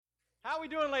How are we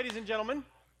doing, ladies and gentlemen?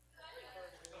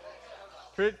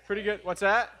 Pretty good. What's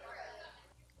that?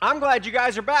 I'm glad you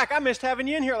guys are back. I missed having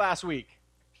you in here last week.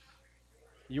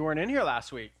 You weren't in here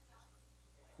last week.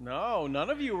 No,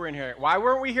 none of you were in here. Why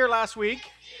weren't we here last week?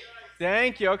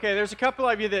 Thank you. Okay, there's a couple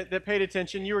of you that paid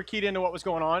attention. You were keyed into what was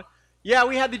going on. Yeah,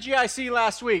 we had the GIC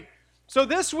last week. So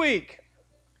this week,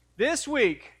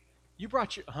 you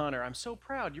brought your, Hunter, I'm so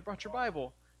proud you brought your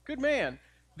Bible. Good man.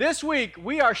 This week,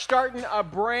 we are starting a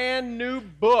brand new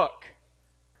book.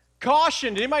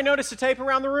 Caution. Did anybody notice the tape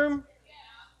around the room?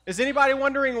 Is anybody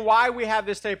wondering why we have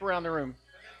this tape around the room?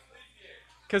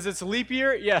 Because it's leap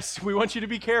year? Yes, we want you to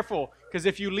be careful. Because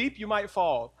if you leap, you might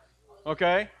fall.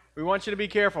 Okay? We want you to be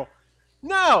careful.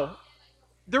 No.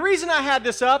 The reason I had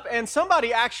this up, and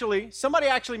somebody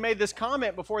actually made this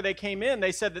comment before they came in.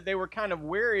 They said that they were kind of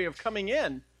wary of coming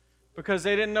in because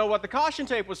they didn't know what the caution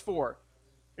tape was for.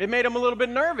 It made them a little bit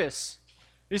nervous.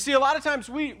 You see, a lot of times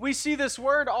we see this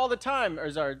word all the time. Or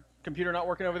is our computer not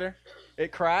working over there?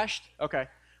 It crashed? Okay.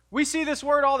 We see this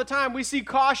word all the time. We see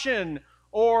caution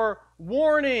or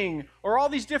warning or all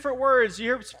these different words. You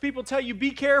hear people tell you,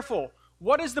 be careful.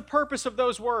 What is the purpose of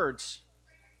those words?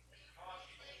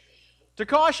 To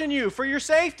caution you for your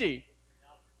safety.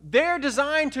 They're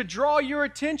designed to draw your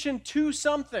attention to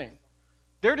something.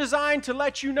 They're designed to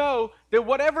let you know that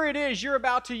whatever it is you're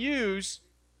about to use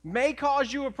may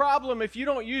cause you a problem if you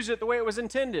don't use it the way it was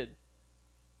intended.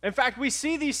 In fact, we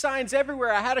see these signs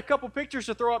everywhere. I had a couple pictures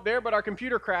to throw up there, but our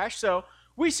computer crashed, so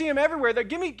we see them everywhere.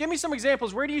 Give me some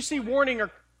examples. Where do you see warning or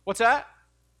what's that?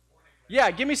 Yeah,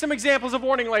 give me some examples of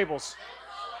warning labels.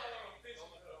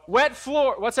 Wet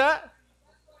floor. What's that?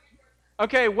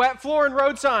 Okay, wet floor and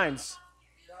road signs.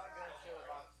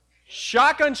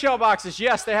 Shotgun shell boxes.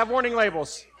 Yes, they have warning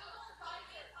labels.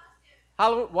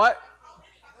 What?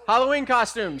 Halloween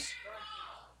costumes.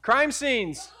 Crime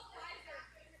scenes.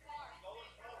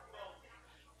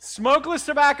 Smokeless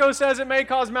tobacco says it may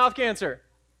cause mouth cancer.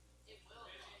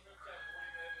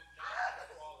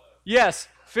 Yes,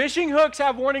 fishing hooks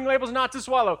have warning labels not to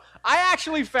swallow. I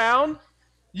actually found,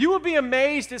 you would be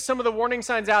amazed at some of the warning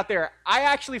signs out there. I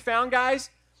actually found,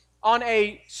 guys, on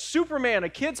a Superman, a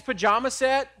kid's pajama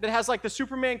set that has like the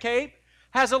Superman cape,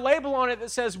 has a label on it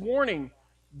that says, warning,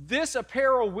 this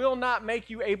apparel will not make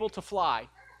you able to fly.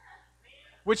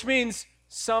 Which means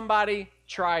somebody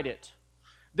tried it.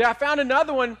 Then I found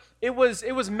another one. It was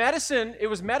medicine. It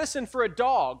was medicine for a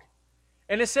dog.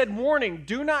 And it said, warning,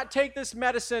 do not take this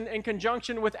medicine in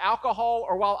conjunction with alcohol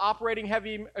or while operating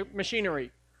heavy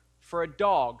machinery. For a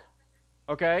dog.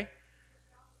 Okay?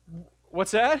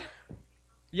 What's that?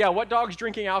 Yeah, what dog's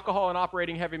drinking alcohol and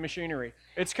operating heavy machinery?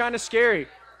 It's kind of scary.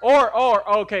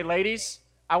 Okay, ladies,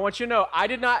 I want you to know, I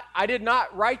did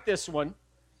not write this one,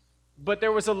 but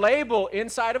there was a label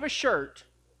inside of a shirt.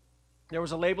 There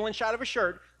was a label inside of a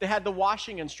shirt that had the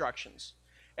washing instructions.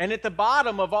 And at the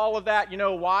bottom of all of that,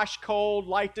 wash cold,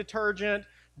 light detergent,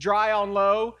 dry on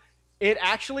low, it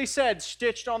actually said,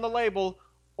 stitched on the label,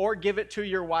 or give it to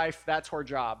your wife, that's her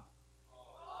job.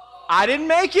 I didn't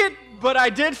make it, but I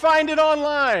did find it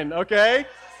online, okay?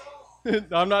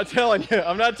 I'm not telling you.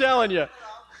 I'm not telling you.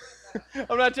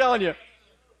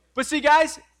 But see,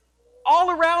 guys,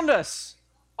 all around us,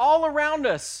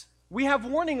 we have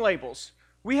warning labels.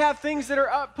 We have things that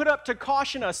are put up to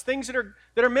caution us, things that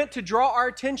are meant to draw our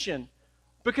attention.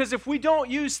 Because if we don't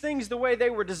use things the way they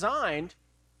were designed,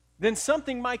 then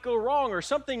something might go wrong or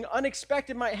something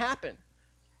unexpected might happen.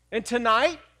 And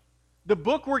tonight, the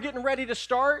book we're getting ready to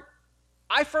start,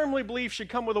 I firmly believe should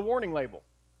come with a warning label.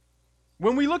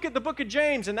 When we look at the book of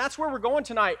James, and that's where we're going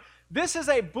tonight, this is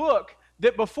a book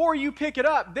that before you pick it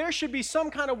up, there should be some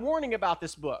kind of warning about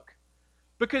this book.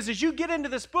 Because as you get into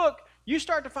this book, you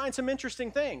start to find some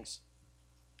interesting things.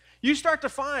 You start to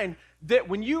find that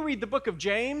when you read the book of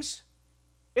James,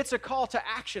 it's a call to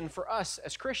action for us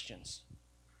as Christians.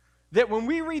 That when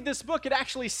we read this book, it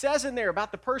actually says in there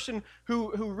about the person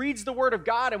who reads the Word of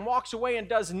God and walks away and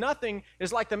does nothing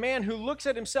is like the man who looks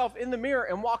at himself in the mirror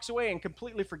and walks away and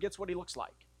completely forgets what he looks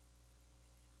like.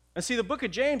 And see, the book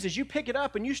of James, as you pick it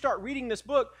up and you start reading this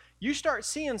book, you start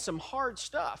seeing some hard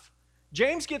stuff.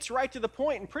 James gets right to the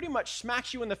point and pretty much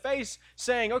smacks you in the face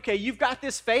saying, okay, you've got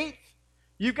this faith.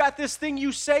 You've got this thing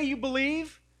you say you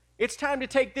believe. It's time to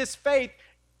take this faith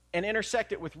and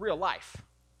intersect it with real life.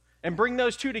 And bring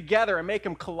those two together and make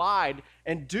them collide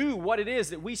and do what it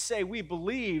is that we say we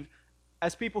believe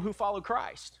as people who follow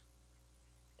Christ.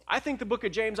 I think the book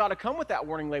of James ought to come with that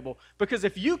warning label. Because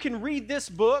if you can read this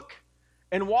book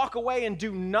and walk away and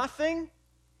do nothing,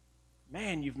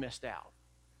 man, you've missed out.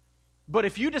 But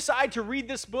if you decide to read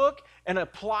this book and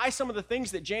apply some of the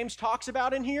things that James talks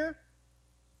about in here,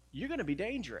 you're going to be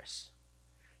dangerous.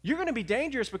 You're going to be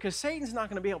dangerous because Satan's not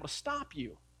going to be able to stop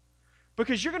you.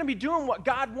 Because you're going to be doing what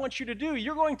God wants you to do.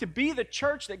 You're going to be the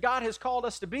church that God has called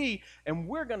us to be, and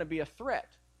we're going to be a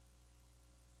threat.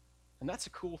 And that's a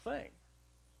cool thing.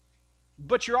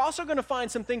 But you're also going to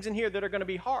find some things in here that are going to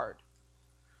be hard.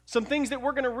 Some things that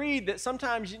we're going to read that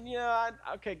sometimes,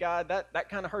 okay, God, that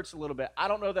kind of hurts a little bit. I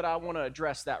don't know that I want to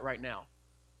address that right now.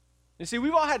 You see,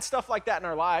 we've all had stuff like that in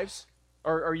our lives,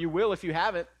 or you will if you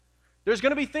haven't. There's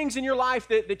going to be things in your life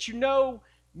that you know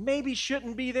maybe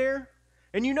shouldn't be there,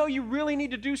 and you know you really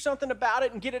need to do something about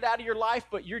it and get it out of your life,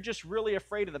 but you're just really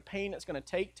afraid of the pain it's going to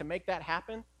take to make that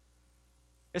happen.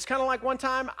 It's kind of like one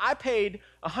time I paid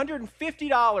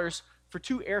 $150 for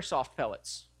 2 airsoft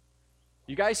pellets.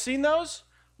 You guys seen those?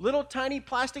 Little tiny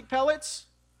plastic pellets?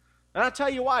 And I'll tell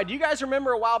you why. Do you guys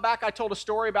remember a while back I told a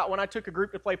story about when I took a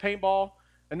group to play paintball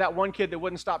and that one kid that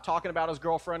wouldn't stop talking about his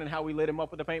girlfriend and how we lit him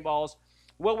up with the paintballs?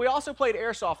 Well, we also played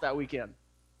airsoft that weekend.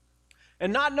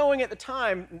 And not knowing at the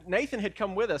time, Nathan had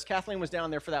come with us. Kathleen was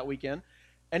down there for that weekend.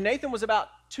 And Nathan was about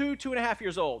 2.5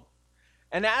 years old.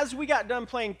 And as we got done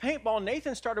playing paintball,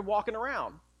 Nathan started walking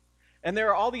around. And there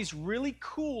are all these really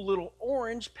cool little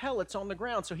orange pellets on the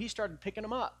ground, so he started picking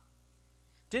them up.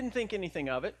 Didn't think anything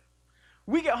of it.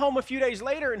 We get home a few days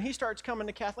later, and he starts coming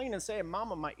to Kathleen and saying,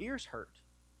 Mama, my ears hurt.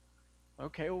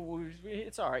 Okay, well,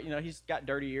 it's all right. He's got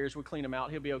dirty ears. We clean them out.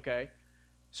 He'll be okay.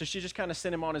 So she just kind of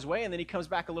sent him on his way, and then he comes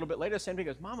back a little bit later, and he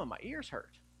goes, Mama, my ears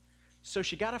hurt. So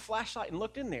she got a flashlight and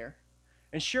looked in there,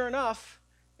 and sure enough,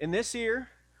 in this ear,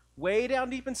 way down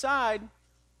deep inside,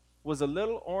 was a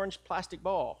little orange plastic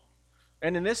ball.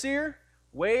 And in this ear,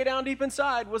 way down deep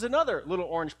inside, was another little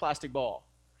orange plastic ball.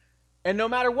 And no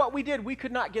matter what we did, we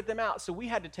could not get them out, so we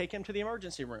had to take him to the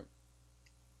emergency room.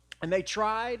 And they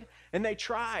tried,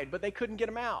 but they couldn't get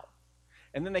him out.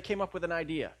 And then they came up with an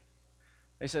idea.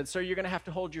 They said, Sir, you're going to have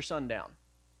to hold your son down.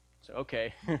 So,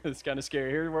 okay, it's kind of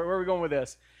scary here. Where are we going with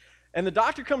this? And the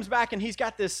doctor comes back, and he's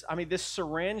got this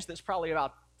syringe that's probably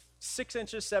about 6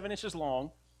 inches, 7 inches long,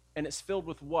 and it's filled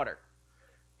with water.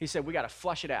 He said, we got to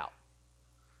flush it out.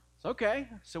 So, okay,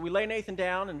 so we lay Nathan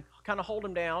down and kind of hold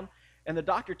him down, and the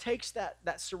doctor takes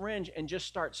that syringe and just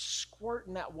starts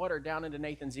squirting that water down into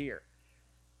Nathan's ear.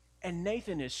 And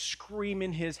Nathan is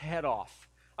screaming his head off.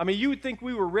 I mean, you would think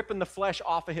we were ripping the flesh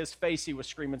off of his face. He was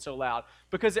screaming so loud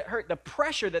because it hurt. The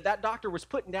pressure that doctor was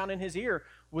putting down in his ear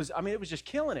was, it was just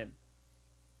killing him.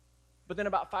 But then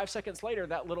about 5 seconds later,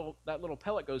 that little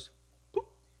pellet goes poop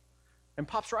and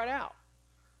pops right out.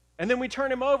 And then we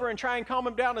turn him over and try and calm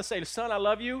him down and say, Son, I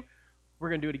love you. We're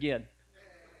going to do it again.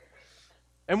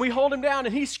 And we hold him down,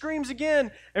 and he screams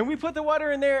again, and we put the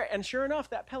water in there, and sure enough,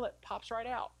 that pellet pops right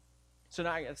out. So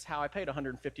now that's how I paid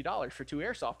 $150 for 2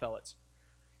 airsoft pellets.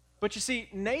 But you see,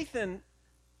 Nathan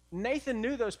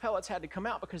knew those pellets had to come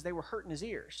out because they were hurting his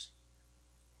ears.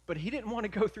 But he didn't want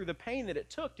to go through the pain that it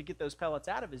took to get those pellets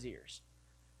out of his ears.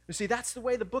 You see, that's the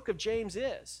way the book of James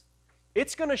is.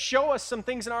 It's going to show us some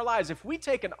things in our lives. If we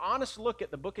take an honest look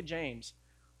at the book of James,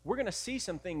 we're going to see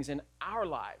some things in our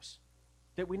lives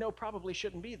that we know probably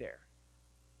shouldn't be there.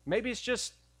 Maybe it's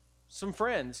just some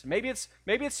friends. Maybe it's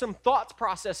some thought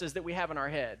processes that we have in our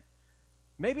head.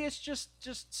 Maybe it's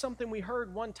just something we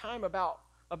heard one time about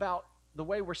the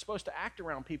way we're supposed to act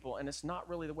around people, and it's not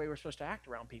really the way we're supposed to act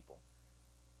around people.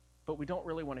 But we don't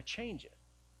really want to change it.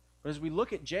 But as we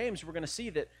look at James, we're going to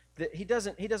see that he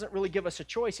doesn't really give us a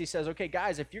choice. He says, okay,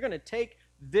 guys, if you're going to take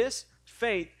this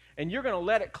faith and you're going to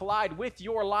let it collide with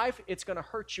your life, it's going to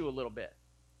hurt you a little bit.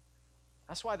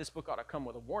 That's why this book ought to come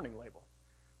with a warning label,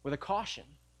 with a caution.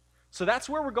 So that's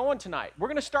where we're going tonight. We're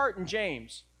going to start in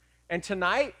James. And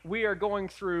tonight, we are going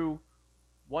through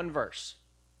one verse.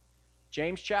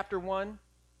 James chapter 1,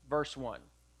 verse 1.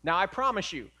 Now, I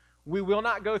promise you, we will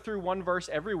not go through one verse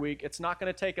every week. It's not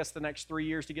going to take us the next 3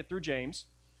 years to get through James.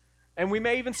 And we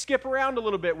may even skip around a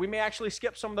little bit. We may actually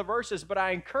skip some of the verses, but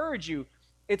I encourage you,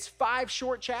 it's 5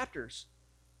 short chapters.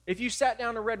 If you sat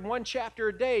down and read 1 chapter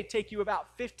a day, it'd take you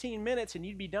about 15 minutes, and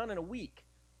you'd be done in a week.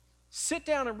 Sit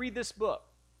down and read this book.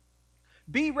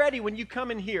 Be ready when you come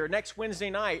in here next Wednesday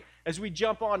night as we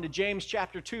jump on to James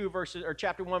chapter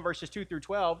 1, verses 2 through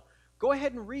 12. Go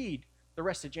ahead and read the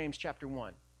rest of James chapter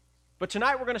 1. But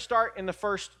tonight we're going to start in the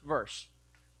first verse.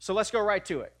 So let's go right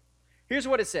to it. Here's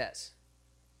what it says.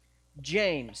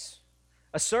 James,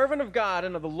 a servant of God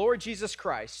and of the Lord Jesus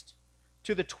Christ,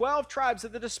 to the 12 tribes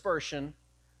of the dispersion,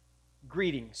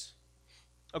 greetings.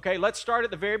 Okay, let's start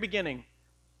at the very beginning.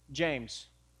 James.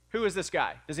 Who is this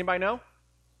guy? Does anybody know?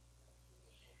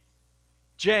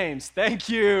 James, thank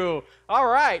you. All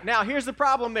right, now here's the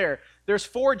problem there. There's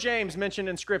 4 James mentioned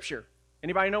in Scripture.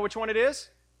 Anybody know which one it is?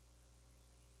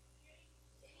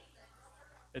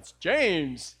 It's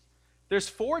James. There's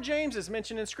 4 Jameses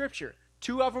mentioned in Scripture.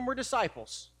 2 of them were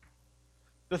disciples.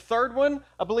 The third one,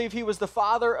 I believe he was the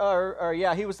father,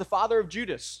 he was the father of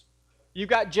Judas. You've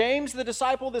got James, the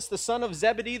disciple, that's the son of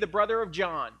Zebedee, the brother of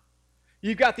John.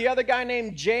 You've got the other guy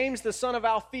named James, the son of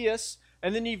Alphaeus,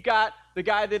 and then you've got the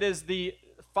guy that is the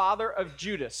father of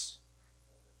Judas.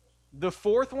 The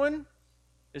fourth one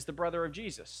is the brother of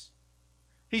Jesus.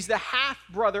 He's the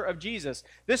half-brother of Jesus.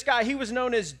 This guy, he was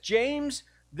known as James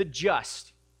the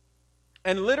Just.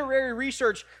 And literary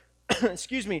research,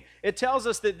 it tells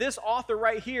us that this author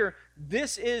right here,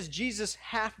 this is Jesus'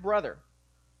 half-brother.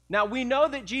 Now, we know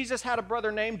that Jesus had a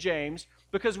brother named James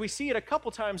because we see it a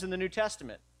couple times in the New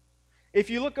Testament. If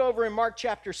you look over in Mark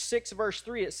chapter 6, verse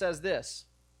 3, it says this,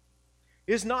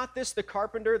 "Is not this the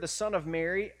carpenter, the son of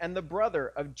Mary, and the brother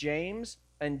of James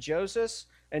and Joseph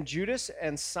and Judas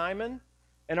and Simon?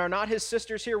 And are not his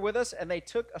sisters here with us?" And they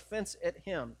took offense at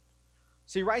him.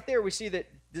 See, right there we see that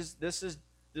this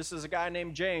is a guy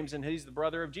named James, and he's the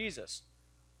brother of Jesus.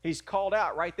 He's called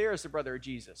out right there as the brother of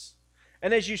Jesus.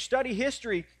 And as you study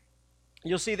history,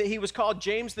 you'll see that he was called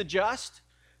James the Just.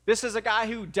 This is a guy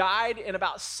who died in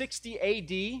about 60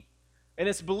 AD, and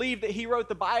it's believed that he wrote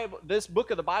the Bible, this book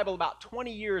of the Bible, about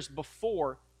 20 years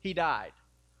before he died.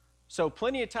 So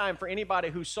plenty of time for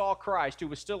anybody who saw Christ, who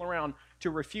was still around,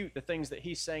 to refute the things that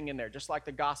he's saying in there, just like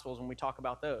the Gospels when we talk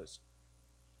about those.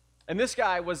 And this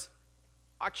guy was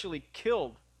actually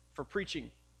killed for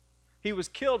preaching. He was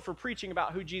killed for preaching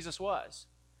about who Jesus was.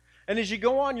 And as you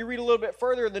go on, you read a little bit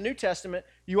further in the New Testament,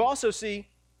 you also see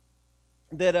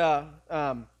that,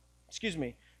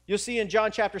 you'll see in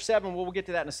John chapter 7, we'll get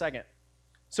to that in a second.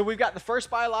 So we've got the first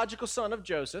biological son of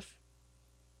Joseph,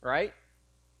 right?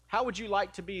 How would you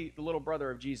like to be the little brother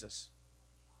of Jesus?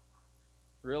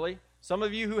 Really? Some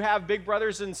of you who have big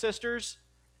brothers and sisters,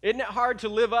 isn't it hard to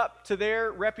live up to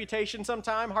their reputation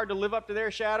sometime? Hard to live up to their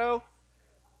shadow?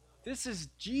 This is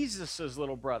Jesus'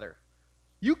 little brother.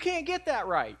 You can't get that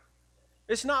right.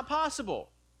 It's not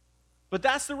possible. But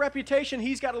that's the reputation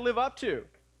he's got to live up to.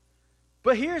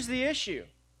 But here's the issue.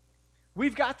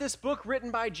 We've got this book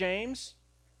written by James,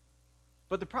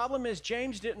 but the problem is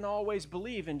James didn't always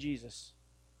believe in Jesus.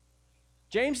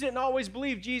 James didn't always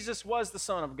believe Jesus was the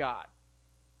Son of God.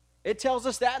 It tells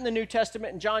us that in the New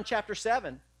Testament in John chapter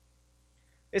 7.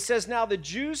 It says, "Now the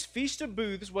Jews' feast of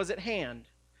booths was at hand.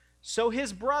 So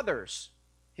his brothers,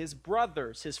 his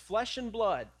flesh and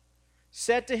blood,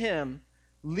 said to him,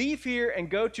 'Leave here and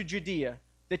go to Judea,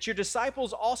 that your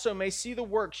disciples also may see the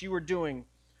works you are doing.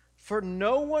 For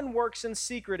no one works in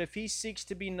secret if he seeks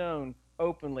to be known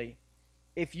openly.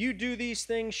 If you do these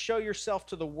things, show yourself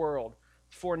to the world,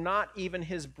 for not even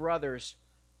his brothers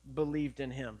believed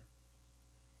in him.'"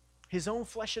 His own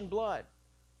flesh and blood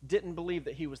didn't believe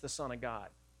that he was the Son of God,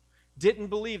 didn't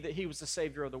believe that he was the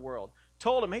Savior of the world.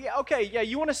 Told him, "Hey, okay, yeah,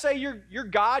 you want to say you're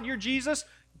God, you're Jesus?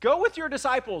 Go with your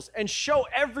disciples and show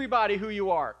everybody who you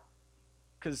are,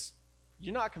 because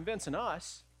you're not convincing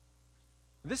us."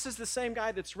 This is the same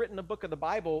guy that's written a book of the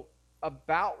Bible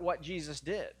about what Jesus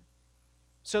did.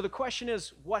 So the question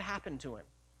is, what happened to him?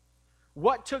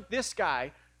 What took this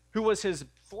guy, who was his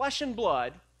flesh and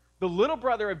blood, the little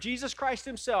brother of Jesus Christ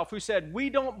himself, who said, "We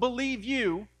don't believe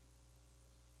you,"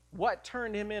 what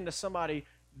turned him into somebody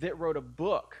that wrote a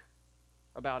book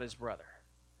about his brother,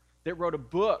 that wrote a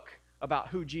book about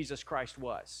who Jesus Christ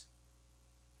was?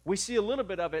 We see a little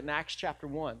bit of it in Acts chapter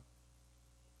 1.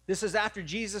 This is after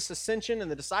Jesus' ascension and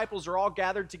the disciples are all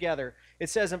gathered together. It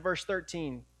says in verse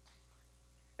 13,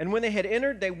 "And when they had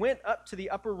entered, they went up to the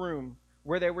upper room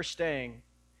where they were staying.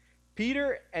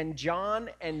 Peter and John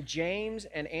and James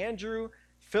and Andrew,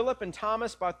 Philip and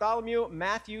Thomas, Bartholomew,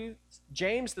 Matthew,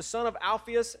 James the son of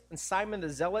Alphaeus, and Simon the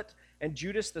Zealot, and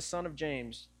Judas the son of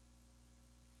James.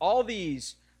 All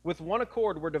these with one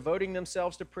accord were devoting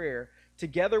themselves to prayer,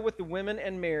 together with the women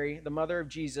and Mary, the mother of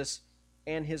Jesus,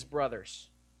 and his brothers."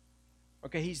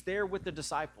 Okay, he's there with the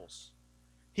disciples.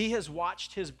 He has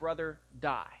watched his brother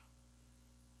die,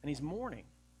 and he's mourning.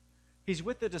 He's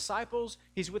with the disciples,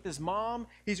 he's with his mom,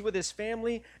 he's with his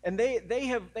family, and they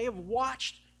have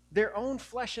watched their own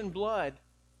flesh and blood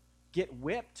get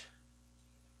whipped,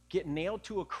 get nailed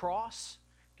to a cross,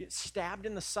 get stabbed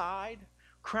in the side,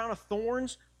 crown of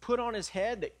thorns put on his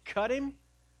head that cut him,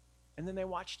 and then they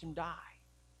watched him die.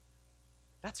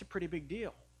 That's a pretty big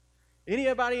deal.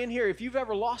 Anybody in here, if you've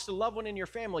ever lost a loved one in your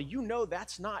family, you know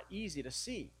that's not easy to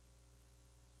see.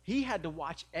 He had to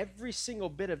watch every single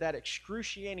bit of that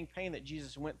excruciating pain that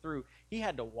Jesus went through. He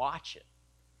had to watch it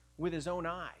with his own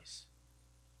eyes.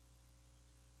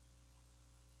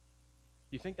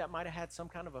 You think that might have had some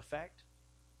kind of effect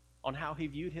on how he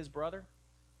viewed his brother?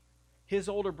 his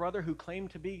older brother who claimed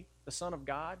to be the Son of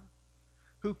God,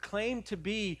 who claimed to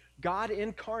be God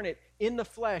incarnate in the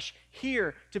flesh,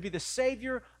 here to be the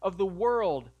Savior of the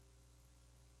world.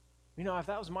 You know, if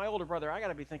that was my older brother, I got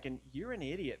to be thinking, you're an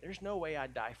idiot. There's no way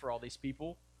I'd die for all these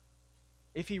people.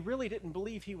 If he really didn't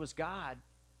believe he was God,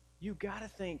 you got to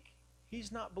think he's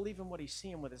not believing what he's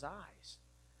seeing with his eyes.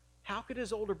 How could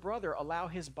his older brother allow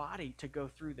his body to go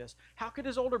through this? How could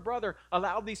his older brother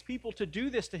allow these people to do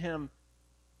this to him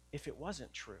if it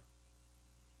wasn't true?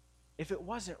 If it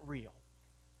wasn't real?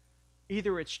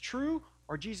 Either it's true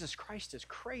or Jesus Christ is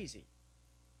crazy.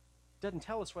 Doesn't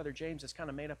tell us whether James has kind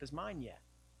of made up his mind yet.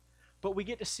 But we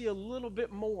get to see a little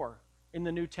bit more in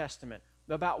the New Testament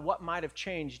about what might have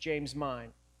changed James'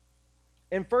 mind.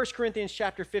 In 1 Corinthians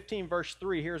chapter 15, verse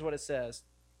 3, here's what it says.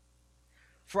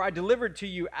 For I delivered to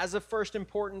you as of first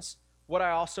importance what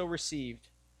I also received,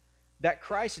 that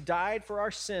Christ died for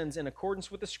our sins in accordance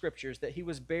with the Scriptures, that he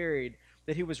was buried,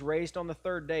 that he was raised on the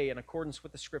third day in accordance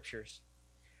with the Scriptures,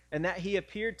 and that he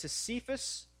appeared to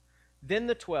Cephas, then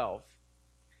the 12.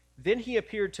 Then he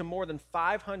appeared to more than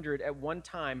 500 at one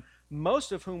time,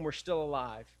 most of whom are still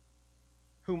alive,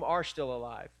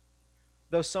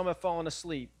 though some have fallen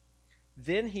asleep.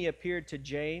 Then he appeared to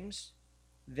James,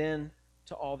 then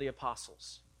to all the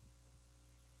apostles.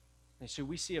 And so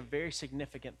we see a very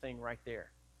significant thing right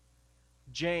there.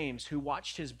 James, who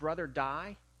watched his brother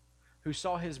die, who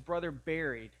saw his brother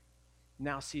buried,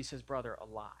 now sees his brother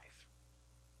alive.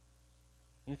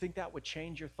 You think that would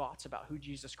change your thoughts about who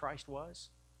Jesus Christ was?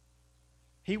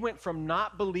 He went from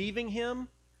not believing him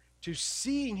to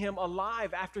seeing him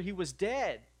alive after he was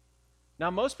dead.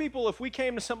 Now, most people, if we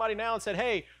came to somebody now and said,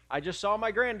 hey, I just saw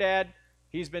my granddad,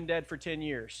 he's been dead for 10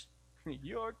 years.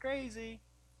 You're crazy.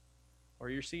 Or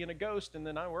you're seeing a ghost and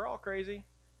then we're all crazy.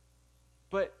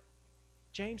 But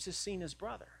James has seen his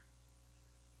brother.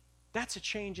 That's a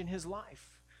change in his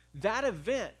life. That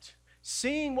event,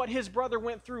 seeing what his brother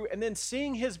went through and then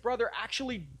seeing his brother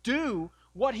actually do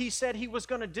what he said he was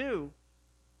going to do,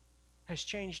 has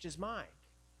changed his mind.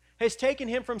 Has taken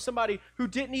him from somebody who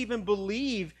didn't even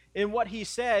believe in what he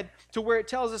said to where it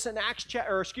tells us in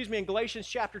in Galatians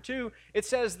chapter 2, it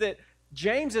says that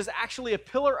James is actually a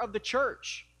pillar of the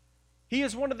church. He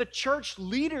is one of the church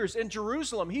leaders in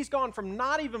Jerusalem. He's gone from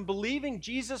not even believing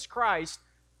Jesus Christ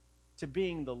to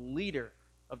being the leader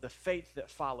of the faith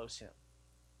that follows him.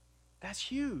 That's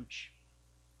huge.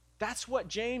 That's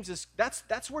what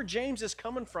that's where James is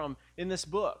coming from in this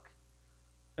book.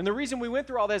 And the reason we went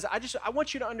through all this, I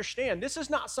want you to understand, this is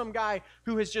not some guy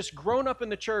who has just grown up in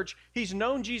the church. He's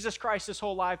known Jesus Christ his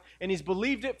whole life, and he's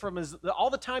believed it from all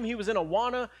the time he was in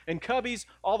Awana and Cubbies,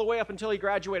 all the way up until he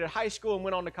graduated high school and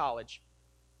went on to college.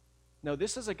 No,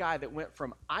 this is a guy that went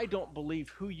from, I don't believe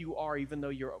who you are, even though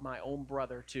you're my own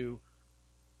brother, to,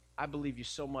 I believe you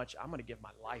so much, I'm going to give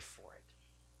my life for it.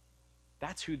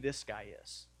 That's who this guy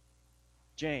is.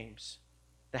 James,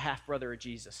 the half-brother of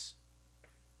Jesus.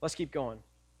 Let's keep going.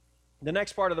 The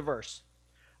next part of the verse.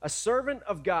 A servant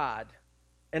of God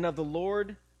and of the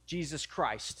Lord Jesus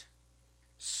Christ.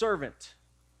 Servant.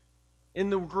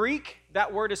 In the Greek,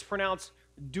 that word is pronounced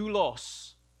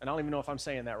doulos. And I don't even know if I'm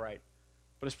saying that right,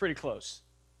 but it's pretty close.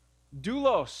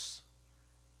 Doulos.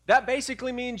 That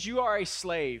basically means you are a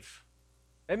slave.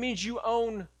 That means you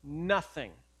own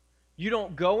nothing. You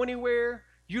don't go anywhere.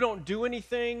 You don't do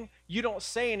anything. You don't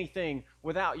say anything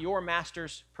without your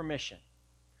master's permission.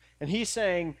 And he's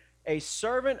saying, a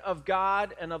servant of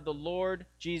God and of the Lord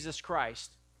Jesus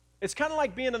Christ. It's kind of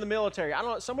like being in the military. I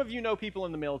don't know, some of you know people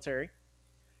in the military.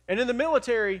 And in the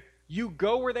military, you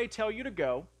go where they tell you to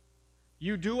go.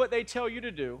 You do what they tell you to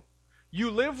do.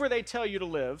 You live where they tell you to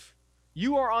live.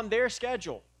 You are on their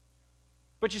schedule.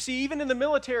 But you see, even in the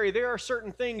military, there are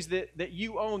certain things that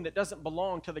you own that doesn't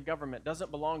belong to the government, doesn't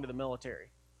belong to the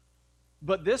military.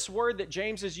 But this word that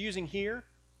James is using here,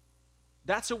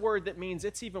 that's a word that means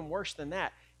it's even worse than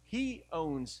that. He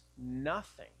owns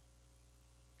nothing.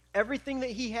 Everything that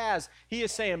he has, he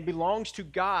is saying, belongs to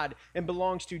God and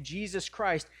belongs to Jesus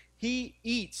Christ. He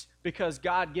eats because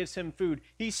God gives him food.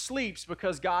 He sleeps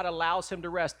because God allows him to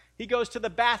rest. He goes to the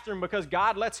bathroom because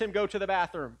God lets him go to the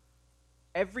bathroom.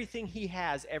 Everything he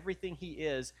has, everything he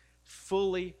is,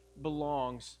 fully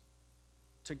belongs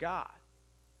to God.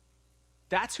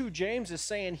 That's who James is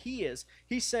saying he is.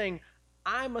 He's saying,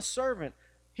 I'm a servant.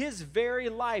 His very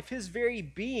life, his very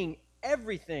being,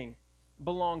 everything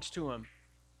belongs to him.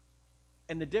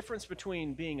 And the difference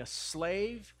between being a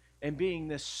slave and being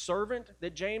this servant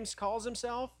that James calls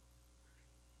himself,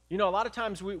 you know, a lot of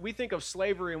times we think of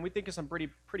slavery and we think of some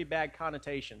pretty bad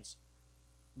connotations.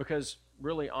 Because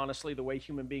really, honestly, the way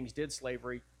human beings did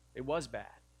slavery, it was bad.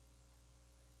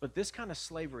 But this kind of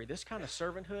slavery, this kind of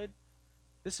servanthood,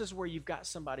 this is where you've got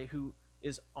somebody who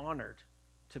is honored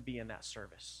to be in that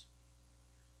service.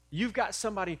 You've got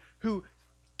somebody who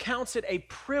counts it a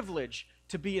privilege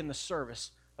to be in the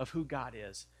service of who God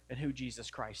is and who Jesus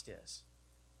Christ is.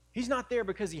 He's not there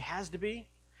because he has to be.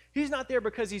 He's not there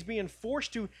because he's being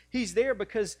forced to. He's there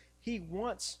because he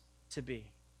wants to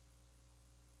be.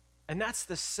 And that's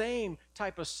the same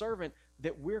type of servant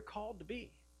that we're called to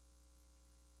be.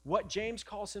 What James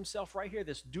calls himself right here,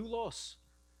 this doulos,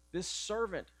 this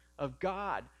servant of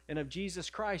God and of Jesus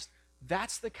Christ,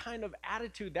 that's the kind of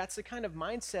attitude, that's the kind of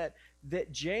mindset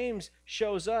that James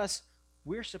shows us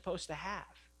we're supposed to have.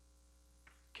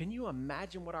 Can you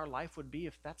imagine what our life would be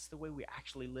if that's the way we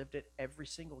actually lived it every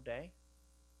single day?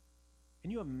 Can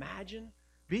you imagine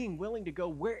being willing to go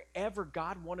wherever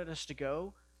God wanted us to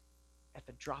go at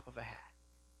the drop of a hat?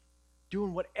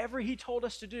 Doing whatever he told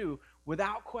us to do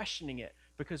without questioning it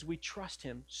because we trust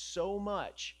him so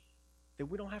much that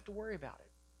we don't have to worry about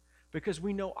it. Because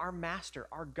we know our master,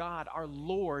 our God, our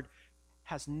Lord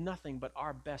has nothing but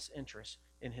our best interest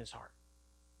in his heart.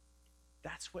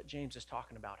 That's what James is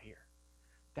talking about here.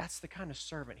 That's the kind of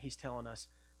servant he's telling us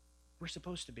we're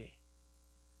supposed to be.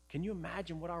 Can you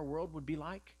imagine what our world would be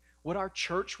like? What our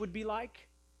church would be like?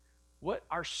 What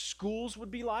our schools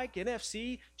would be like?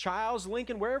 NFC, Childs,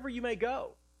 Lincoln, wherever you may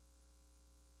go.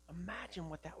 Imagine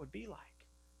what that would be like.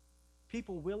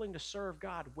 People willing to serve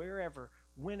God wherever,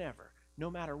 whenever, no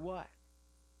matter what.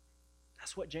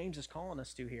 That's what James is calling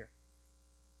us to here.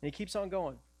 And he keeps on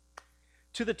going.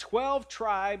 To the 12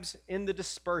 tribes in the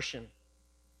dispersion.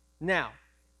 Now,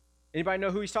 anybody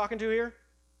know who he's talking to here?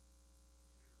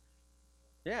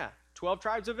 Yeah, 12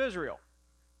 tribes of Israel.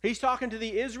 He's talking to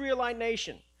the Israelite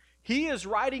nation. He is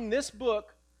writing this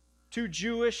book to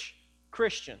Jewish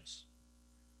Christians.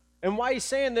 And why he's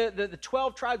saying the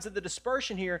 12 tribes of the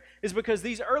dispersion here is because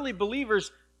these early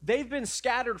believers, they've been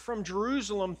scattered from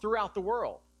Jerusalem throughout the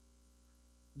world.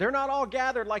 They're not all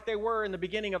gathered like they were in the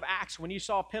beginning of Acts when you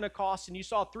saw Pentecost and you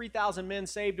saw 3,000 men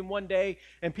saved in one day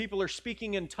and people are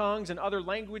speaking in tongues and other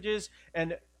languages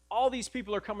and all these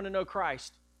people are coming to know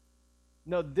Christ.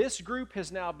 No, this group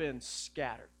has now been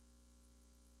scattered.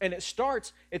 And it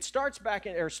starts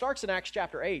in Acts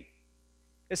chapter 8.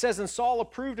 It says, and Saul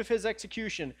approved of his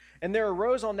execution, and there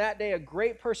arose on that day a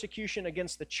great persecution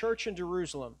against the church in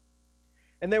Jerusalem.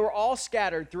 And they were all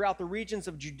scattered throughout the regions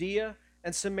of Judea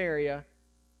and Samaria,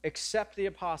 except the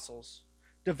apostles.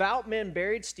 Devout men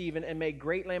buried Stephen and made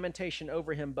great lamentation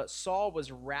over him, but Saul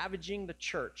was ravaging the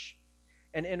church,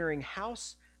 and entering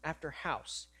house after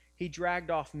house, he dragged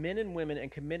off men and women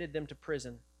and committed them to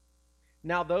prison.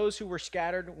 Now those who were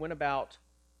scattered went about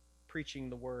preaching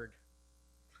the word.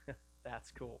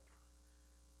 That's cool.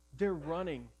 They're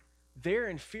running. They're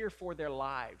in fear for their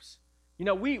lives. You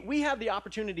know, we have the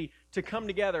opportunity to come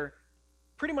together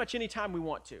pretty much any time we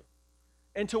want to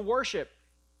and to worship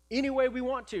any way we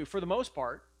want to for the most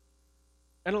part.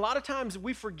 And a lot of times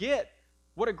we forget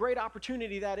what a great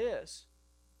opportunity that is.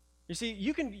 You see,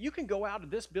 you can go out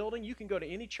of this building, you can go to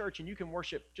any church and you can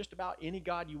worship just about any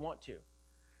God you want to.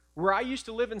 Where I used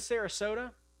to live in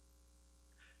Sarasota,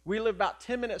 we live about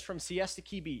 10 minutes from Siesta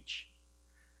Key Beach.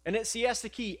 And at Siesta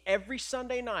Key, every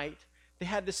Sunday night, they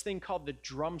had this thing called the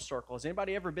Drum Circle. Has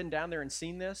anybody ever been down there and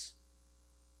seen this?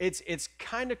 It's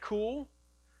kind of cool.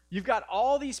 You've got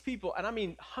all these people, and I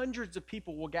mean hundreds of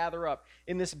people will gather up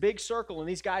in this big circle, and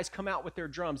these guys come out with their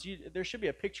drums. There should be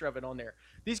a picture of it on there.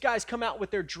 These guys come out with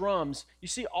their drums. You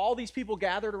see all these people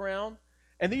gathered around,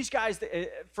 and these guys,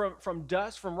 from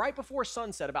dusk, from right before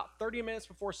sunset, about 30 minutes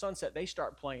before sunset, they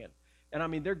start playing. And I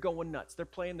mean, they're going nuts. They're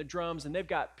playing the drums, and they've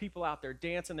got people out there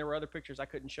dancing. There were other pictures I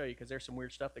couldn't show you because there's some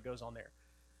weird stuff that goes on there.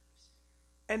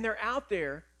 And they're out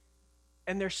there,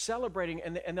 and they're celebrating,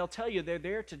 and they'll tell you they're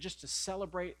there to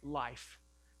celebrate life,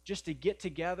 just to get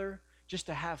together, just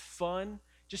to have fun,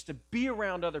 just to be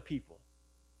around other people.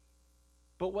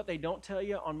 But what they don't tell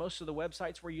you on most of the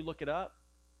websites where you look it up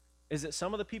is that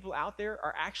some of the people out there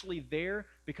are actually there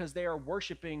because they are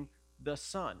worshiping the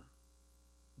sun.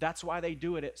 That's why they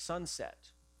do it at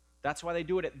sunset. That's why they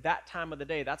do it at that time of the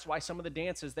day. That's why some of the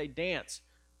dances they dance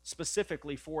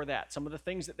specifically for that. Some of the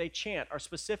things that they chant are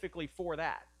specifically for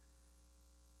that.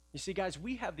 You see, guys,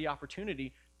 we have the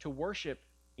opportunity to worship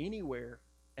anywhere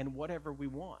and whatever we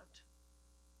want.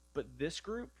 But this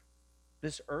group,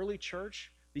 this early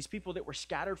church, these people that were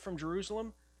scattered from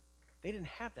Jerusalem, they didn't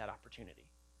have that opportunity.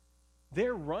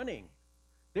 They're running.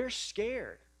 They're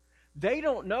scared. They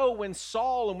don't know when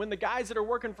Saul and when the guys that are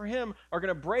working for him are going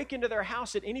to break into their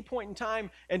house at any point in time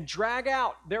and drag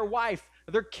out their wife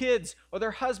or their kids or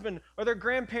their husband or their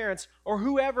grandparents or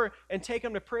whoever and take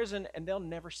them to prison, and they'll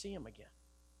never see them again.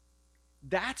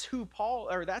 That's who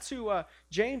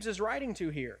James is writing to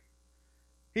here.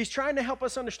 He's trying to help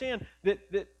us understand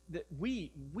that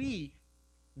we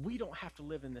don't have to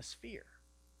live in this fear.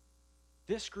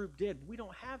 This group did. We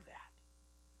don't have that.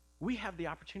 We have the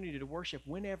opportunity to worship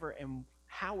whenever and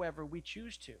however we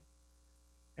choose to.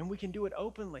 And we can do it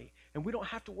openly. And we don't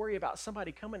have to worry about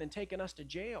somebody coming and taking us to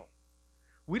jail.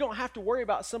 We don't have to worry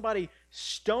about somebody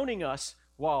stoning us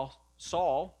while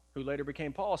Saul, who later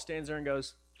became Paul, stands there and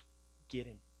goes, "Get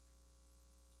him."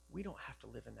 We don't have to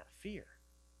live in that fear.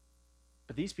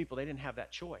 But these people, they didn't have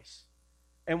that choice.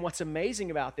 And what's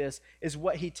amazing about this is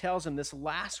what he tells them, this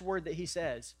last word that he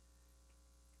says.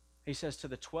 He says, to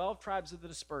the 12 tribes of the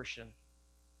dispersion,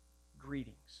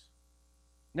 greetings.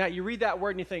 Now, you read that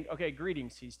word and you think, okay,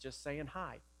 greetings. He's just saying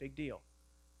hi, big deal.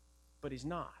 But he's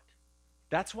not.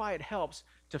 That's why it helps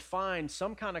to find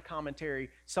some kind of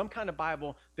commentary, some kind of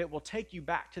Bible that will take you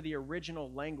back to the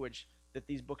original language that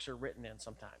these books are written in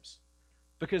sometimes.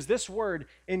 Because this word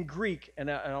in Greek, and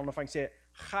I don't know if I can say it,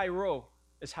 chairo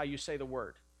is how you say the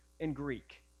word in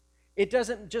Greek. It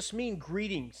doesn't just mean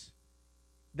greetings.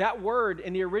 That word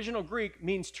in the original Greek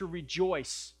means to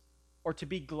rejoice or to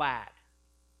be glad.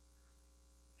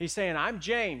 He's saying, I'm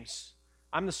James.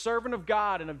 I'm the servant of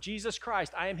God and of Jesus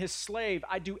Christ. I am his slave.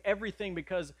 I do everything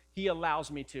because he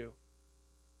allows me to.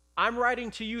 I'm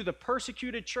writing to you, the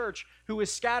persecuted church who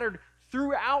is scattered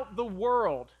throughout the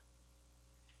world.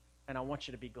 And I want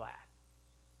you to be glad.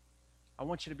 I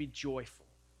want you to be joyful.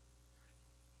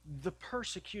 The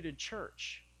persecuted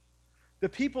church, the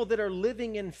people that are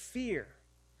living in fear,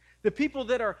 the people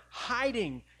that are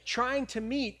hiding, trying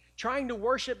to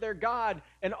worship their God,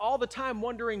 and all the time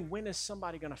wondering, when is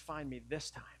somebody going to find me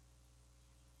this time?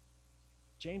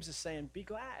 James is saying, be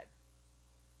glad.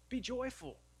 Be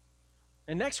joyful.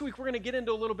 And next week, we're going to get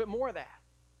into a little bit more of that.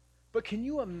 But can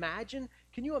you imagine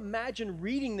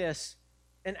reading this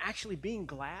and actually being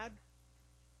glad?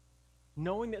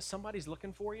 Knowing that somebody's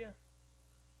looking for you?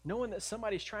 Knowing that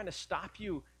somebody's trying to stop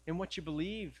you in what you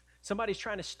believe? Somebody's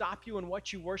trying to stop you in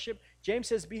what you worship? James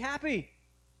says, be happy.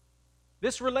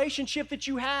 This relationship that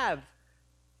you have,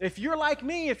 if you're like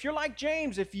me, if you're like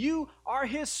James, if you are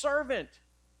his servant,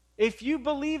 if you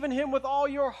believe in him with all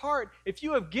your heart, if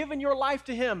you have given your life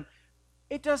to him,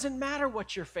 it doesn't matter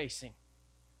what you're facing.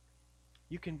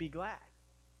 You can be glad.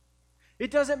 It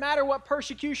doesn't matter what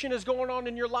persecution is going on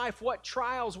in your life, what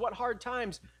trials, what hard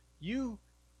times. You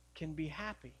can be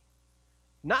happy.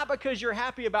 Not because you're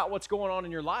happy about what's going on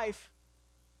in your life,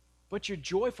 but you're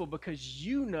joyful because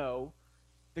you know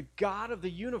the God of the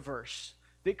universe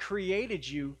that created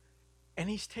you, and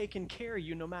he's taking care of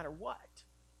you no matter what.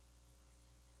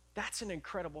 That's an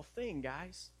incredible thing,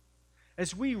 guys.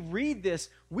 As we read this,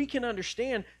 we can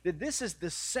understand that this is the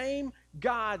same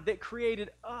God that created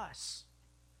us.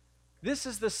 This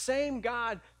is the same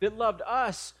God that loved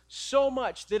us so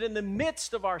much that in the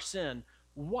midst of our sin,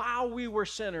 while we were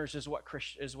sinners, is what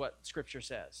Scripture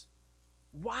says.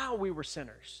 While we were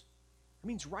sinners. It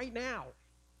means right now.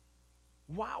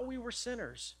 While we were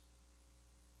sinners,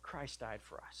 Christ died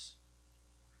for us.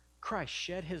 Christ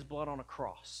shed his blood on a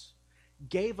cross,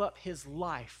 gave up his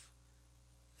life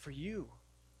for you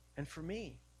and for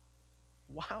me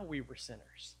while we were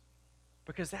sinners,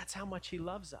 because that's how much he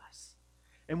loves us.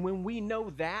 And when we know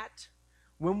that,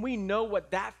 when we know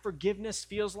what that forgiveness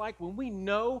feels like, when we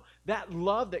know that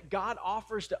love that God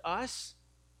offers to us,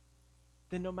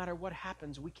 then no matter what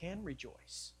happens, we can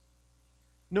rejoice.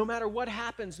 No matter what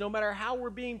happens, no matter how we're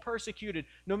being persecuted,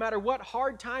 no matter what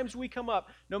hard times we come up,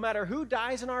 no matter who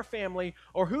dies in our family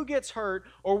or who gets hurt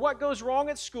or what goes wrong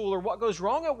at school or what goes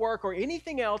wrong at work or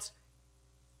anything else,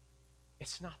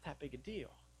 it's not that big a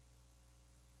deal,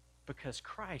 because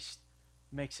Christ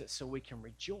makes it so we can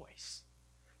rejoice,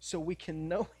 so we can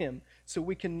know him, so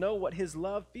we can know what his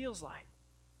love feels like.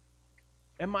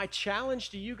 And my challenge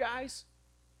to you guys,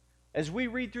 as we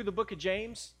read through the book of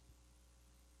James,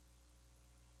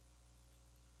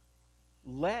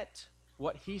 let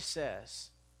what he says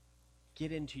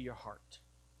get into your heart.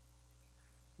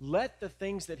 Let the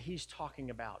things that he's talking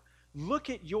about. Look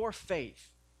at your faith.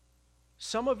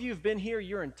 Some of you have been here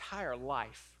your entire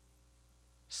life.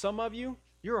 Some of you,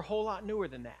 you're a whole lot newer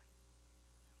than that.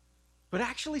 But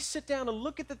actually sit down and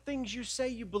look at the things you say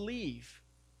you believe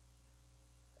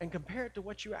and compare it to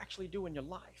what you actually do in your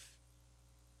life.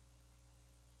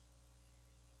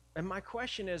 And my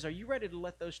question is, are you ready to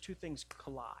let those two things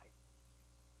collide?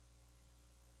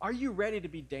 Are you ready to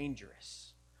be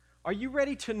dangerous? Are you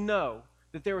ready to know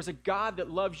that there is a God that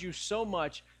loves you so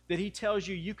much that he tells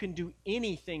you you can do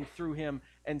anything through him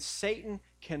and Satan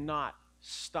cannot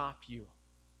stop you?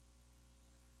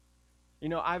 You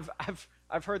know,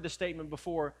 I've heard the statement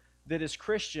before, that as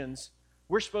Christians,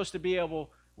 we're supposed to be able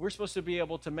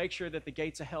to make sure that the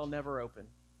gates of hell never open.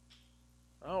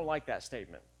 I don't like that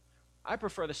statement. I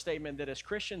prefer the statement that as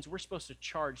Christians, we're supposed to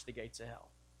charge the gates of hell.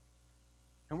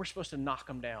 And we're supposed to knock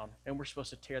them down, and we're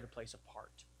supposed to tear the place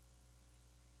apart.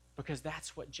 Because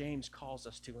that's what James calls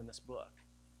us to in this book.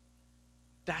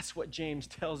 That's what James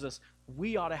tells us.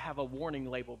 We ought to have a warning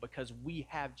label because we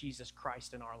have Jesus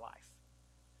Christ in our life.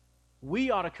 We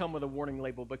ought to come with a warning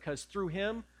label because through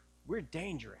him, we're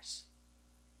dangerous.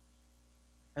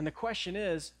 And the question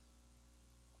is,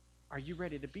 are you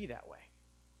ready to be that way?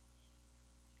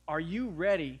 Are you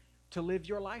ready to live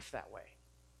your life that way?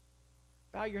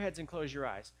 Bow your heads and close your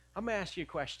eyes. I'm going to ask you a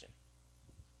question.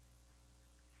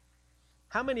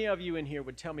 How many of you in here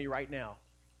would tell me right now,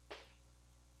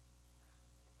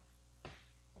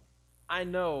 I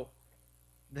know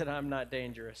that I'm not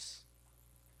dangerous.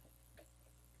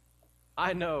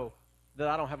 I know that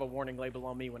I don't have a warning label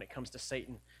on me when it comes to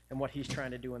Satan and what he's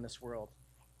trying to do in this world.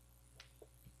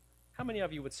 How many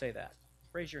of you would say that?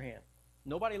 Raise your hand.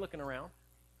 Nobody looking around.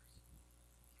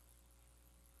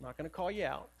 I'm not going to call you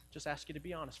out. Just ask you to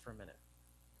be honest for a minute.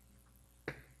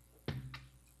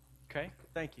 Okay?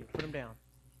 Thank you. Put them down.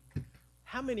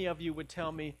 How many of you would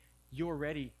tell me you're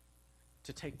ready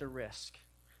to take the risk?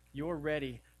 You're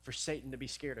ready for Satan to be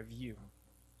scared of you.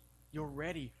 You're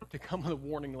ready to come with a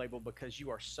warning label because you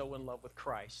are so in love with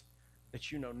Christ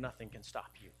that you know nothing can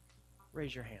stop you.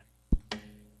 Raise your hand.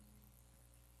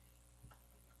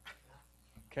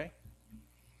 Okay?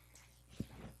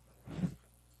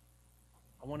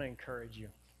 I want to encourage you.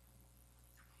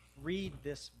 Read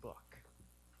this book.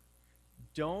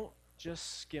 Don't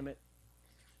just skim it.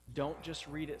 Don't just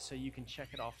read it so you can check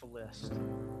it off a list.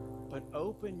 But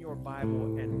open your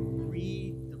Bible and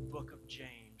read the book of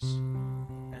James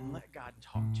and let God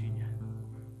talk to you.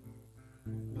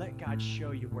 Let God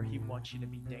show you where he wants you to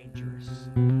be dangerous.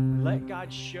 Let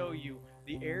God show you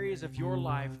the areas of your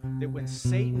life that when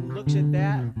Satan looks at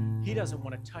that, he doesn't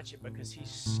want to touch it because he's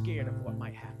scared of what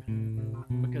might happen.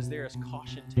 Because there is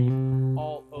caution tape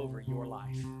all over your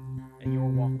life and your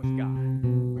walk with God.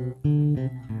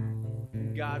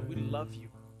 God, we love you.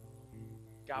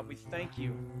 God, we thank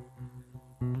you.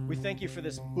 We thank you for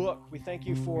this book. We thank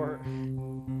you for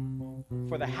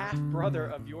the half-brother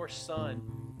of your son.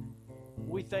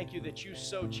 We thank you that you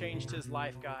so changed his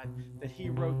life, God, that he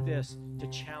wrote this to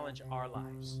challenge our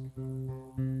lives.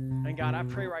 And God, I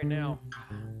pray right now,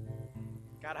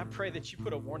 God, I pray that you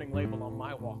put a warning label on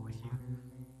my walk with you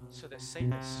so that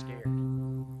Satan is scared.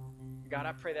 God,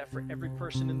 I pray that for every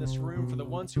person in this room, for the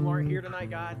ones who aren't here tonight,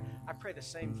 God, I pray the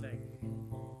same thing.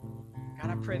 God,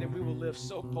 I pray that we will live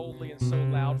so boldly and so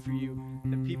loud for you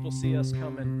that people see us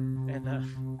coming and,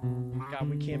 God,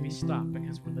 we can't be stopped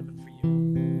because we're living for you.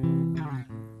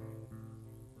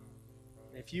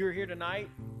 If you're here tonight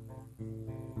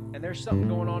and there's something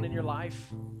going on in your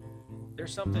life,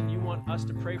 there's something you want us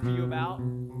to pray for you about,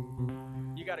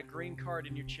 you got a green card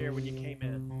in your chair when you came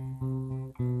in.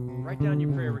 Write down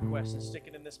your prayer request and stick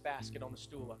it in this basket on the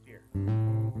stool up here.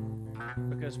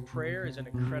 Because prayer is an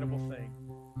incredible thing.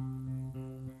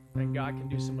 And God can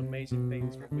do some amazing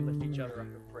things when we lift each other up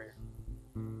in prayer.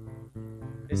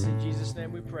 It's in Jesus'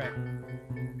 name we pray.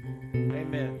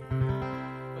 Amen.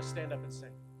 Let's stand up and sing.